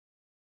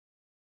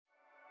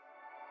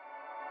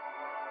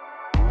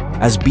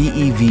As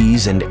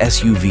BEVs and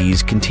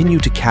SUVs continue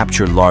to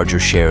capture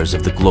larger shares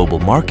of the global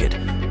market,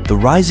 the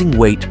rising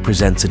weight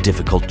presents a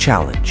difficult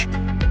challenge.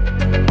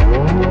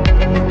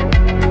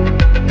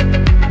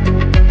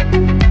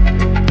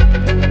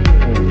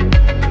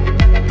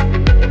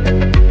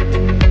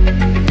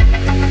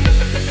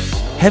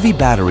 Heavy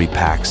battery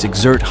packs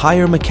exert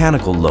higher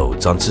mechanical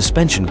loads on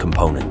suspension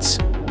components.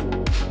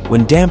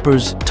 When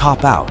dampers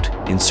top out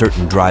in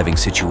certain driving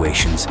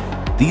situations,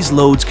 these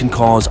loads can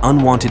cause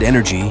unwanted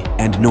energy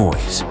and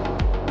noise.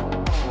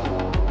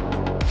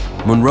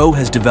 Monroe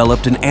has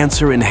developed an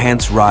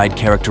answer-enhanced ride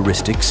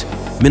characteristics,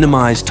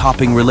 minimize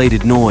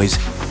topping-related noise,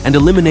 and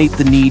eliminate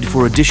the need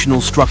for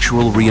additional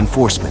structural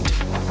reinforcement.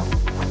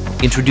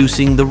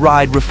 Introducing the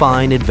Ride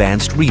Refine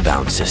Advanced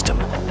Rebound System,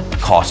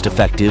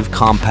 cost-effective,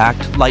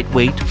 compact,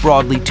 lightweight,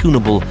 broadly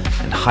tunable,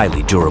 and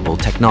highly durable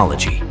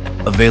technology.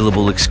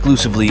 Available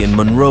exclusively in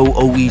Monroe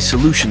OE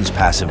Solutions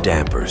passive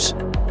dampers.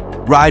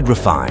 Ride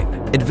Refine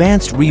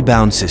Advanced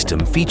Rebound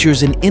System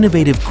features an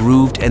innovative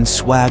grooved and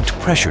swagged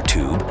pressure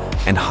tube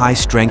and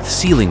high-strength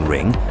sealing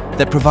ring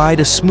that provide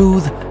a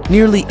smooth,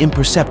 nearly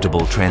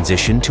imperceptible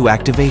transition to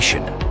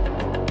activation.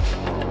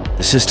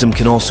 The system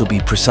can also be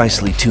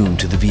precisely tuned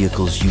to the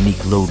vehicle's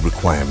unique load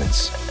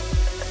requirements.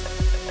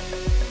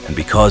 And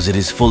because it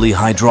is fully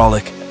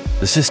hydraulic,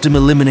 the system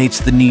eliminates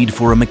the need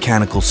for a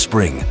mechanical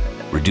spring,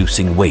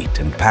 reducing weight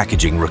and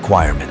packaging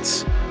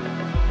requirements.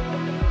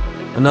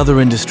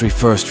 Another industry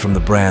first from the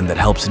brand that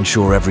helps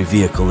ensure every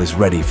vehicle is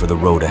ready for the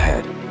road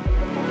ahead.